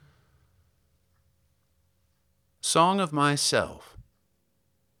Song of Myself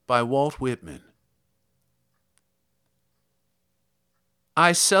by Walt Whitman.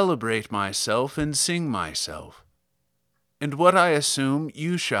 I celebrate myself and sing myself, and what I assume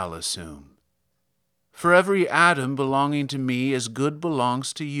you shall assume. For every atom belonging to me as good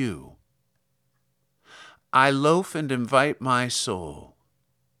belongs to you. I loaf and invite my soul.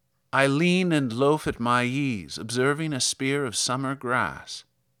 I lean and loaf at my ease, observing a spear of summer grass.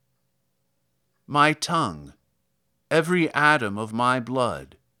 My tongue, every atom of my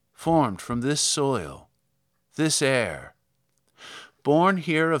blood, formed from this soil, this air, born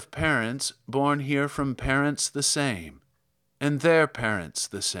here of parents, born here from parents the same, and their parents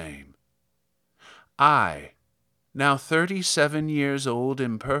the same. I, now 37 years old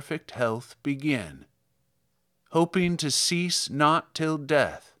in perfect health, begin, hoping to cease not till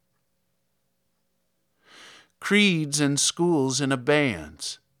death. Creeds and schools in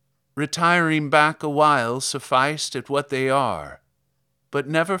abeyance, retiring back a while, sufficed at what they are, but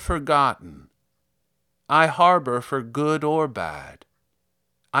never forgotten. I harbor for good or bad.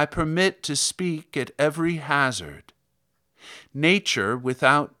 I permit to speak at every hazard. Nature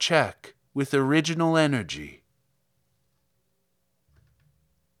without check, with original energy.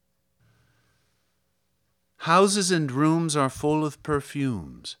 Houses and rooms are full of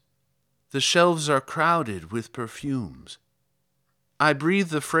perfumes. The shelves are crowded with perfumes. I breathe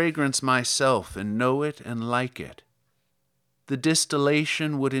the fragrance myself and know it and like it. The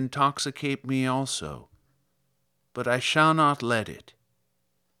distillation would intoxicate me also, but I shall not let it.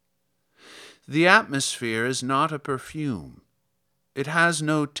 The atmosphere is not a perfume. It has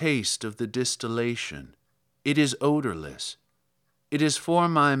no taste of the distillation. It is odorless. It is for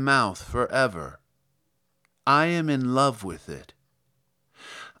my mouth forever. I am in love with it.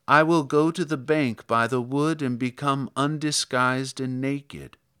 I will go to the bank by the wood and become undisguised and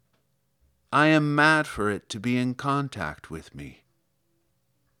naked. I am mad for it to be in contact with me.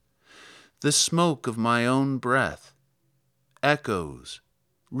 The smoke of my own breath, echoes,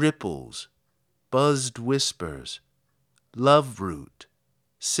 ripples, buzzed whispers, love root,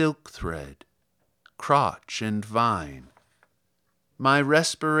 silk thread, crotch and vine, my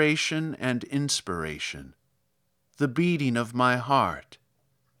respiration and inspiration, the beating of my heart,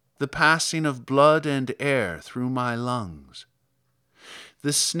 the passing of blood and air through my lungs,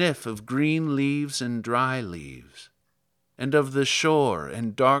 the sniff of green leaves and dry leaves, and of the shore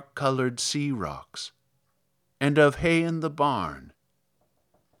and dark-colored sea rocks, and of hay in the barn,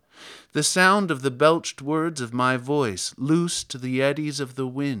 the sound of the belched words of my voice loose to the eddies of the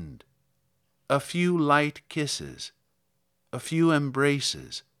wind, a few light kisses, a few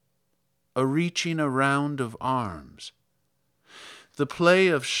embraces, a reaching around of arms, the play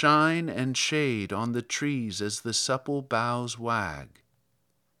of shine and shade on the trees as the supple boughs wag,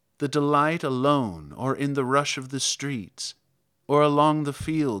 the delight alone or in the rush of the streets, or along the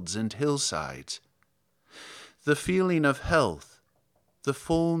fields and hillsides, the feeling of health, the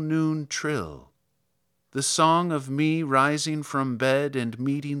full noon trill, the song of me rising from bed and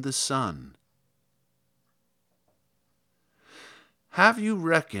meeting the sun. Have you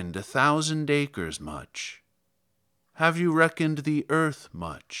reckoned 1,000 acres much? Have you reckoned the earth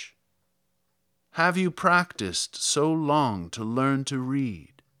much? Have you practiced so long to learn to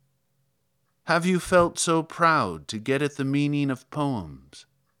read? Have you felt so proud to get at the meaning of poems?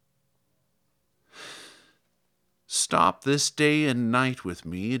 Stop this day and night with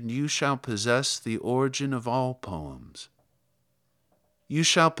me, and you shall possess the origin of all poems. You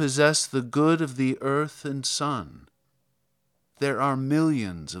shall possess the good of the earth and sun. There are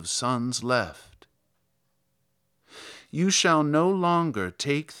millions of suns left. You shall no longer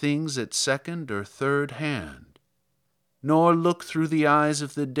take things at second or third hand, nor look through the eyes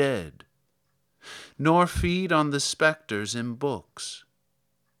of the dead, nor feed on the specters in books.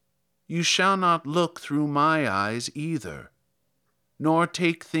 You shall not look through my eyes either, nor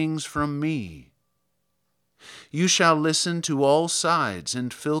take things from me. You shall listen to all sides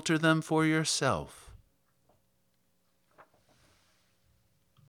and filter them for yourself.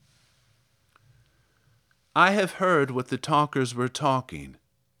 I have heard what the talkers were talking,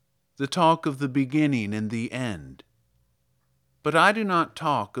 the talk of the beginning and the end. But I do not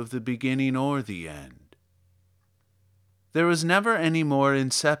talk of the beginning or the end. There was never any more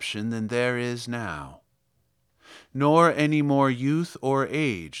inception than there is now, nor any more youth or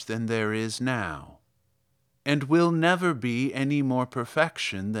age than there is now, and will never be any more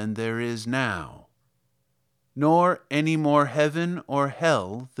perfection than there is now, nor any more heaven or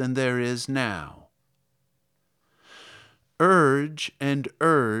hell than there is now. Urge and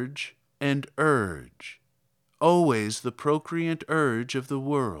urge and urge, always the procreant urge of the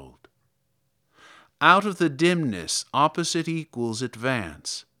world. Out of the dimness, opposite equals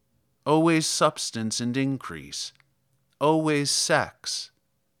advance, always substance and increase, always sex,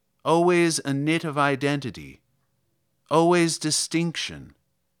 always a knit of identity, always distinction,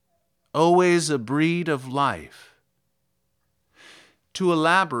 always a breed of life. To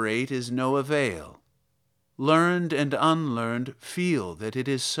elaborate is no avail. Learned and unlearned feel that it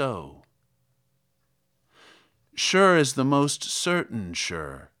is so. Sure is the most certain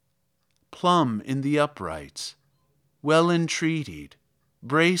sure, plumb in the uprights, well entreated,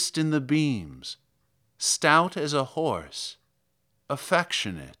 braced in the beams, stout as a horse,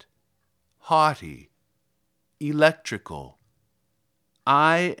 affectionate, haughty, electrical.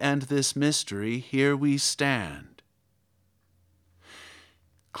 I and this mystery, here we stand.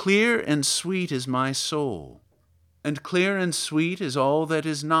 Clear and sweet is my soul, and clear and sweet is all that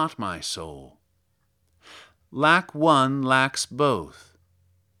is not my soul. Lack one lacks both,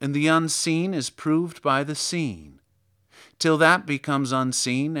 and the unseen is proved by the seen, till that becomes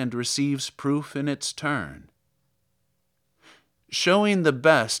unseen and receives proof in its turn. Showing the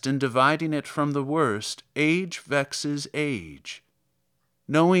best and dividing it from the worst, age vexes age.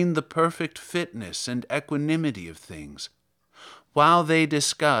 Knowing the perfect fitness and equanimity of things, while they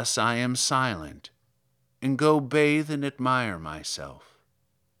discuss, I am silent, and go bathe and admire myself.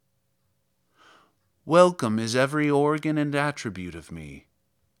 Welcome is every organ and attribute of me,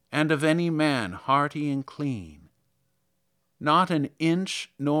 and of any man hearty and clean. Not an inch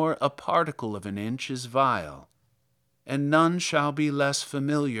nor a particle of an inch is vile, and none shall be less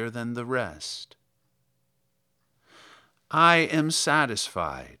familiar than the rest. I am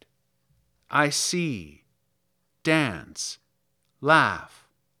satisfied. I see, dance, laugh,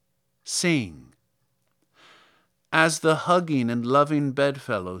 sing. As the hugging and loving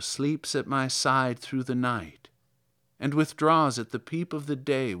bedfellow sleeps at my side through the night, and withdraws at the peep of the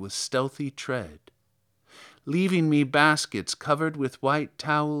day with stealthy tread, leaving me baskets covered with white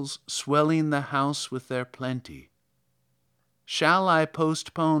towels swelling the house with their plenty. Shall I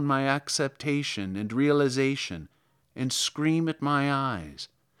postpone my acceptation and realization and scream at my eyes,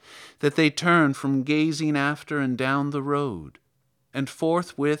 that they turn from gazing after and down the road, and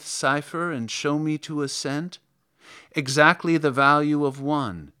forthwith cipher and show me to a cent, exactly the value of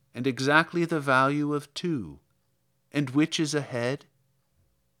one, and exactly the value of two, and which is ahead?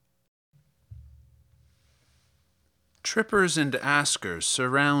 Trippers and askers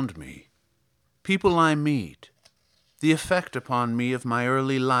surround me, people I meet, the effect upon me of my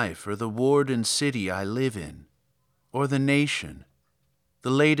early life, or the ward and city I live in, or the nation, the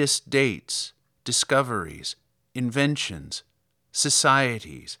latest dates, discoveries, inventions,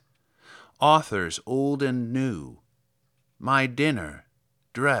 societies, authors old and new, my dinner,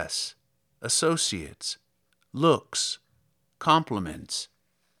 dress, associates, looks, compliments,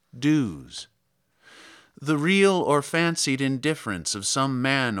 dues, the real or fancied indifference of some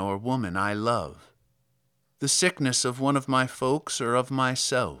man or woman I love, the sickness of one of my folks or of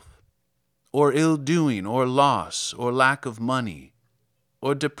myself, or ill-doing or loss or lack of money,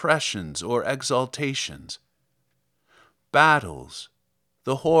 or depressions or exaltations, battles,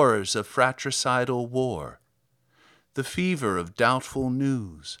 the horrors of fratricidal war, the fever of doubtful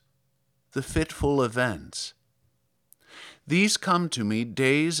news, the fitful events. These come to me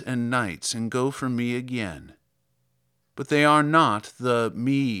days and nights and go from me again, but they are not the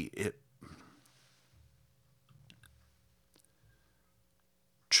me.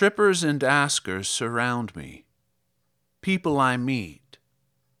 Trippers and askers surround me, people I meet,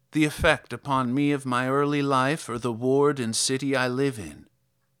 the effect upon me of my early life, or the ward and city I live in,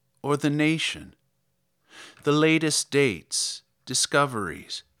 or the nation, the latest dates,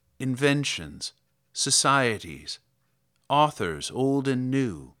 discoveries, inventions, societies, authors old and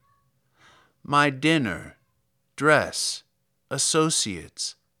new, my dinner, dress,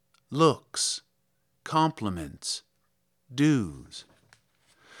 associates, looks, compliments, dues,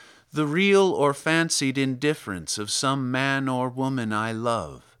 the real or fancied indifference of some man or woman I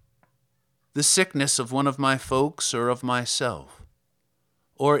love, the sickness of one of my folks or of myself,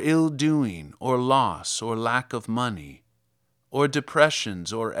 or ill-doing or loss or lack of money, or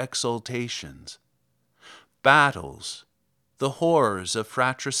depressions or exaltations, battles, the horrors of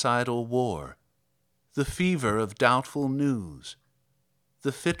fratricidal war, the fever of doubtful news,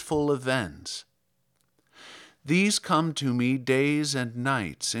 the fitful events. These come to me days and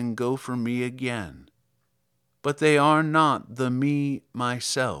nights and go from me again, but they are not the me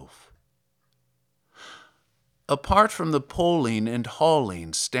myself. Apart from the polling and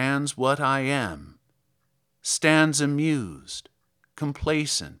hauling stands what I am, stands amused,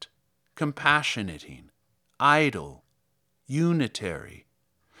 complacent, compassionating, idle, unitary,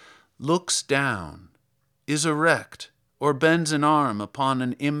 looks down, is erect or bends an arm upon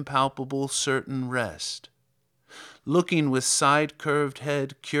an impalpable certain rest, looking with side-curved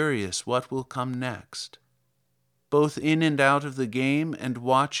head curious what will come next, both in and out of the game and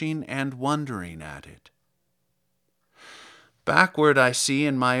watching and wondering at it. Backward I see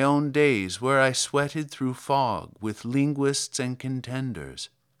in my own days where I sweated through fog with linguists and contenders.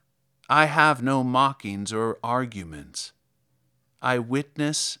 I have no mockings or arguments. I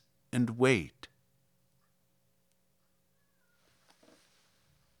witness and wait.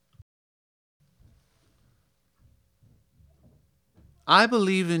 I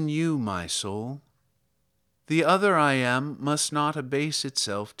believe in you, my soul. The other I am must not abase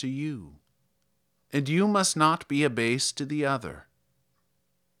itself to you, and you must not be abased to the other.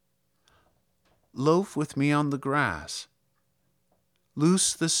 Loaf with me on the grass.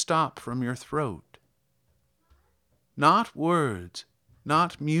 Loose the stop from your throat. Not words,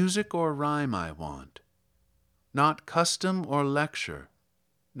 not music or rhyme I want, not custom or lecture,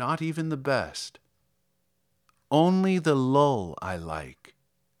 not even the best. Only the lull I like,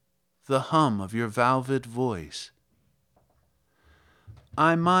 the hum of your velvet voice.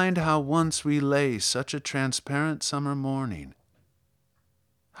 I mind how once we lay such a transparent summer morning,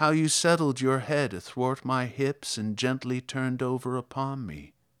 how you settled your head athwart my hips and gently turned over upon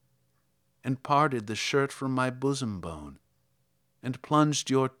me, and parted the shirt from my bosom bone, and plunged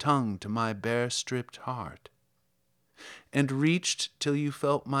your tongue to my bare stripped heart, and reached till you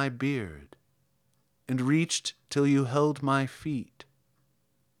felt my beard, and reached till you held my feet.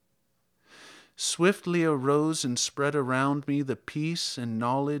 Swiftly arose and spread around me the peace and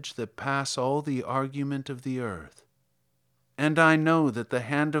knowledge that pass all the argument of the earth. And I know that the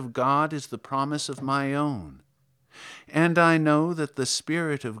hand of God is the promise of my own, and I know that the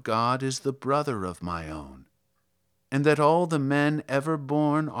Spirit of God is the brother of my own, and that all the men ever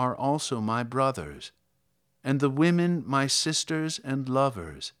born are also my brothers, and the women my sisters and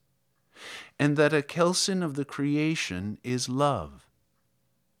lovers, and that a kelson of the creation is love,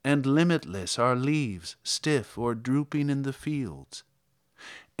 and limitless are leaves stiff or drooping in the fields,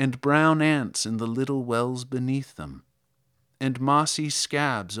 and brown ants in the little wells beneath them, and mossy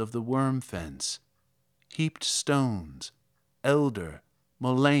scabs of the worm fence, heaped stones, elder,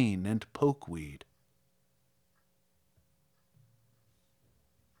 mullein, and pokeweed.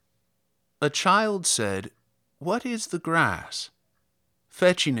 A child said, "What is the grass?"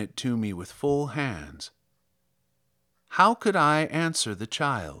 fetching it to me with full hands. How could I answer the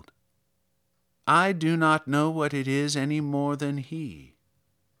child? I do not know what it is any more than he.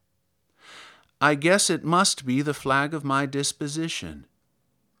 I guess it must be the flag of my disposition,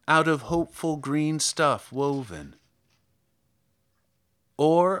 out of hopeful green stuff woven.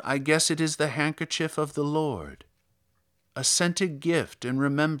 Or I guess it is the handkerchief of the Lord, a scented gift and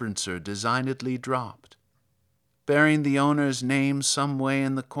remembrancer designedly dropped, bearing the owner's name some way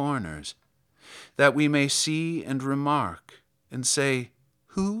in the corners, that we may see and remark and say,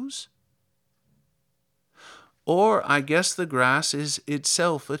 "Whose?" Or I guess the grass is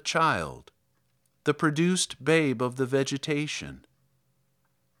itself a child, the produced babe of the vegetation.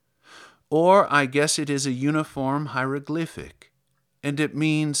 Or I guess it is a uniform hieroglyphic, and it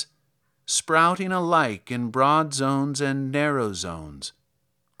means sprouting alike in broad zones and narrow zones,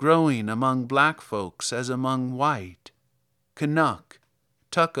 growing among black folks as among white, Canuck,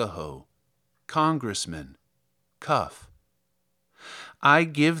 Tuckahoe, Congressman, Cuff. I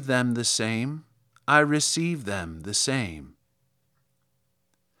give them the same, I receive them the same.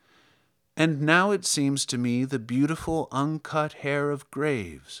 And now it seems to me the beautiful uncut hair of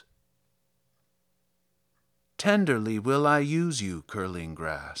graves. Tenderly will I use you, curling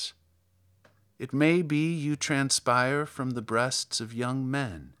grass. It may be you transpire from the breasts of young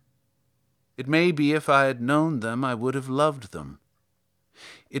men. It may be if I had known them I would have loved them.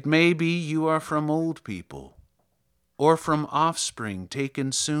 It may be you are from old people, or from offspring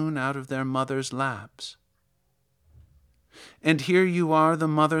taken soon out of their mother's laps. And here you are the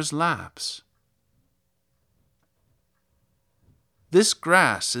mother's laps. This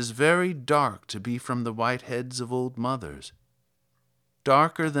grass is very dark to be from the white heads of old mothers,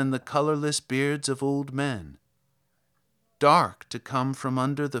 darker than the colorless beards of old men, dark to come from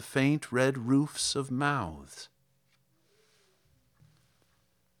under the faint red roofs of mouths.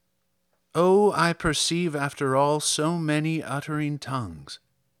 Oh, I perceive after all so many uttering tongues,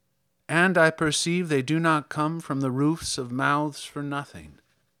 and I perceive they do not come from the roofs of mouths for nothing.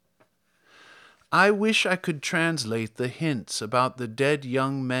 I wish I could translate the hints about the dead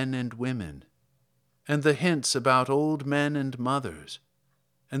young men and women, and the hints about old men and mothers,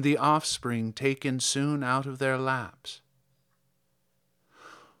 and the offspring taken soon out of their laps.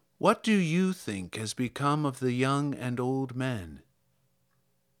 What do you think has become of the young and old men?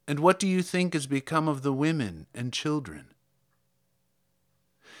 And what do you think has become of the women and children?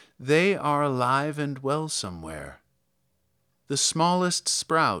 They are alive and well somewhere. The smallest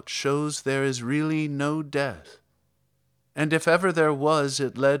sprout shows there is really no death, and if ever there was,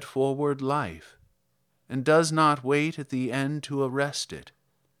 it led forward life, and does not wait at the end to arrest it,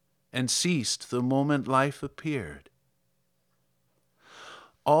 and ceased the moment life appeared.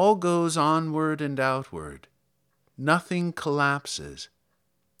 All goes onward and outward, nothing collapses,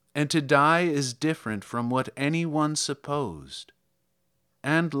 and to die is different from what anyone supposed,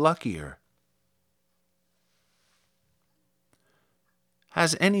 and luckier.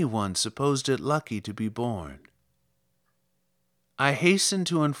 Has anyone supposed it lucky to be born? I hasten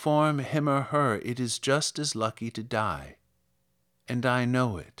to inform him or her it is just as lucky to die, and I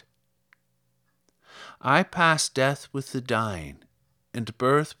know it. I pass death with the dying, and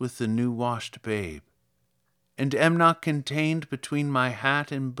birth with the new-washed babe, and am not contained between my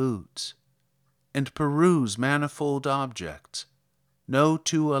hat and boots, and peruse manifold objects, no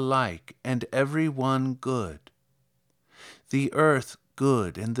two alike, and every one good. The earth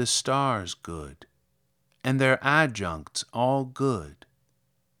good, and the stars good, and their adjuncts all good.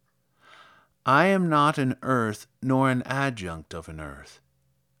 I am not an earth, nor an adjunct of an earth.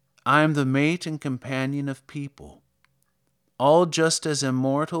 I am the mate and companion of people, all just as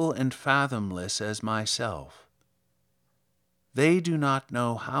immortal and fathomless as myself. They do not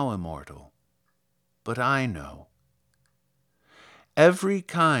know how immortal, but I know. Every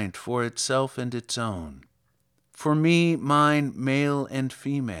kind for itself and its own. For me, mine male and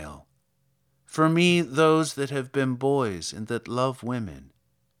female. For me, those that have been boys and that love women.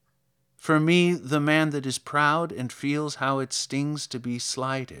 For me, the man that is proud and feels how it stings to be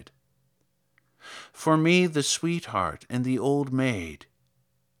slighted. For me, the sweetheart and the old maid.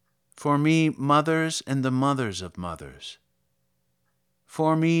 For me, mothers and the mothers of mothers.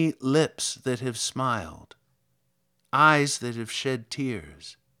 For me, lips that have smiled, eyes that have shed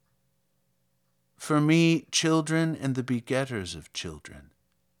tears. For me, children and the begetters of children.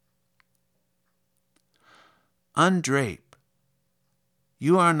 Undrape.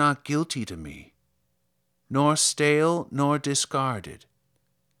 You are not guilty to me, nor stale nor discarded.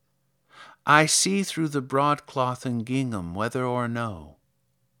 I see through the broadcloth and gingham whether or no,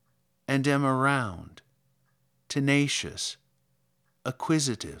 and am around, tenacious,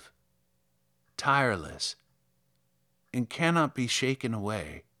 acquisitive, tireless, and cannot be shaken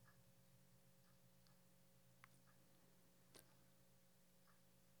away.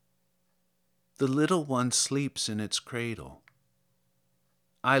 The little one sleeps in its cradle.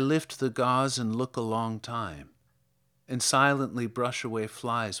 I lift the gauze and look a long time, and silently brush away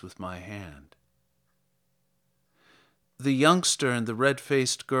flies with my hand. The youngster and the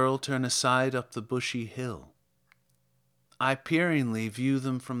red-faced girl turn aside up the bushy hill. I peeringly view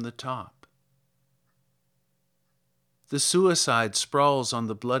them from the top. The suicide sprawls on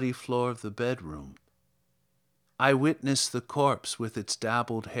the bloody floor of the bedroom. I witness the corpse with its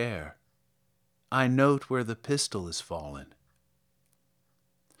dabbled hair. I note where the pistol is fallen.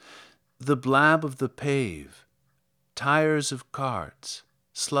 The blab of the pave, tires of carts,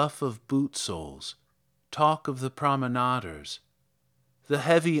 slough of boot soles, talk of the promenaders, the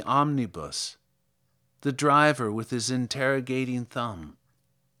heavy omnibus, the driver with his interrogating thumb,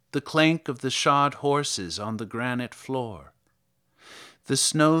 the clank of the shod horses on the granite floor, the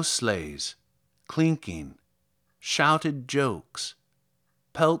snow sleighs, clinking, shouted jokes,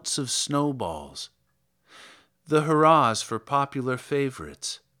 pelts of snowballs, the hurrahs for popular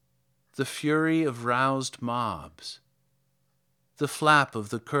favorites, the fury of roused mobs, the flap of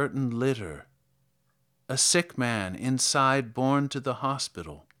the curtained litter, a sick man inside borne to the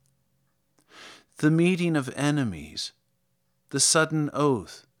hospital, the meeting of enemies, the sudden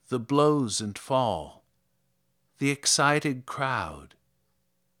oath, the blows and fall, the excited crowd,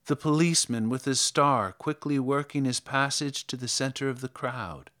 the policeman with his star quickly working his passage to the center of the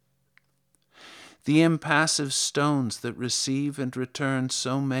crowd, the impassive stones that receive and return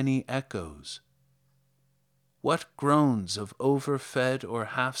so many echoes. What groans of overfed or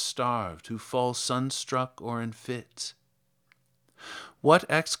half-starved who fall sunstruck or in fits? What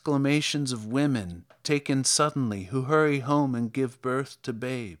exclamations of women taken suddenly who hurry home and give birth to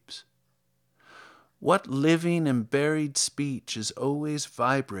babes? What living and buried speech is always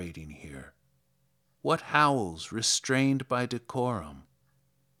vibrating here? What howls restrained by decorum?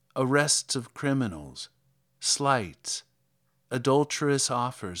 Arrests of criminals, slights, adulterous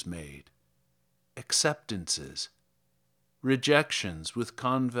offers made, acceptances, rejections with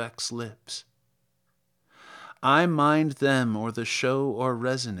convex lips. I mind them or the show or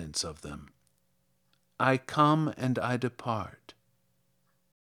resonance of them. I come and I depart.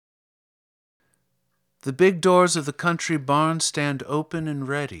 The big doors of the country barn stand open and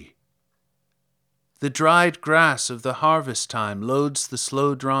ready. The dried grass of the harvest time loads the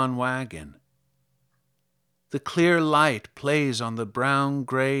slow-drawn wagon. The clear light plays on the brown,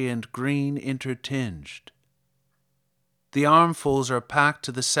 gray, and green intertinged. The armfuls are packed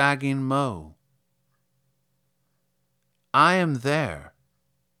to the sagging mow. I am there.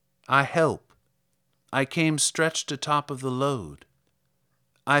 I help. I came stretched atop of the load.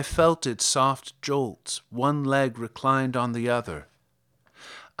 I felt its soft jolts, one leg reclined on the other.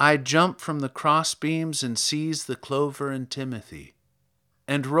 I jump from the crossbeams and seize the clover and timothy,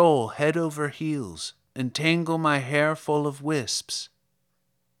 and roll head over heels, and tangle my hair full of wisps.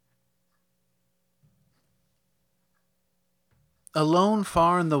 Alone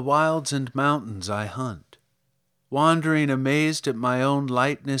far in the wilds and mountains I hunt, wandering amazed at my own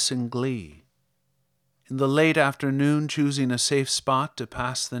lightness and glee. In the late afternoon choosing a safe spot to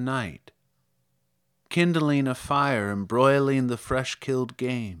pass the night, kindling a fire and broiling the fresh-killed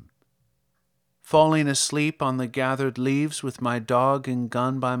game, falling asleep on the gathered leaves with my dog and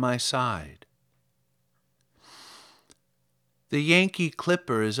gun by my side. The Yankee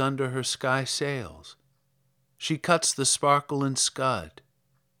clipper is under her sky sails. She cuts the sparkle and scud.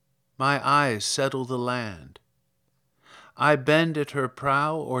 My eyes settle the land. I bend at her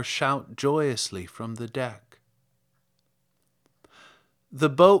prow or shout joyously from the deck. The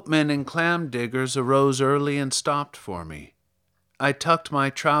boatmen and clam diggers arose early and stopped for me. I tucked my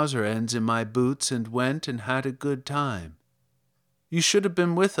trouser ends in my boots and went and had a good time. You should have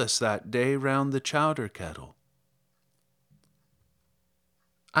been with us that day round the chowder kettle.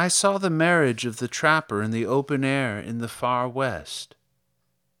 I saw the marriage of the trapper in the open air in the far west.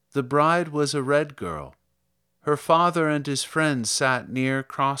 The bride was a red girl. Her father and his friends sat near,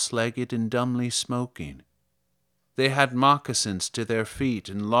 cross-legged and dumbly smoking. They had moccasins to their feet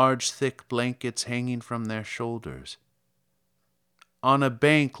and large thick blankets hanging from their shoulders. On a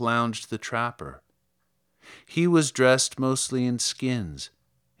bank lounged the trapper. He was dressed mostly in skins.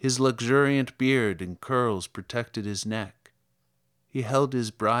 His luxuriant beard and curls protected his neck. He held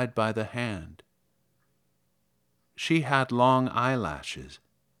his bride by the hand. She had long eyelashes.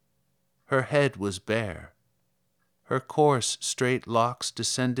 Her head was bare. Her coarse, straight locks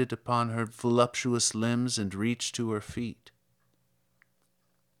descended upon her voluptuous limbs and reached to her feet.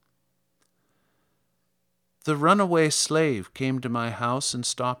 The runaway slave came to my house and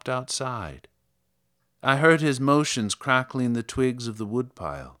stopped outside. I heard his motions crackling the twigs of the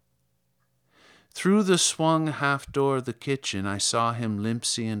woodpile. Through the swung half-door of the kitchen I saw him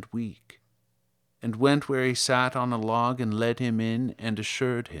limpsy and weak, and went where he sat on a log and led him in and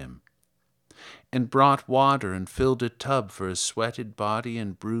assured him, and brought water and filled a tub for his sweated body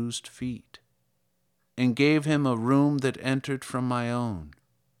and bruised feet, and gave him a room that entered from my own,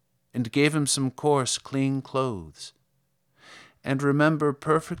 and gave him some coarse, clean clothes, and remember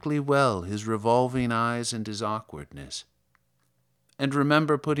perfectly well his revolving eyes and his awkwardness, and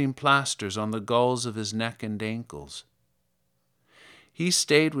remember putting plasters on the galls of his neck and ankles. He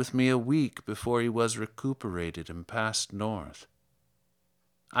stayed with me a week before he was recuperated and passed north.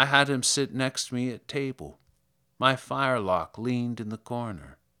 I had him sit next me at table. My firelock leaned in the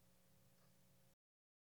corner.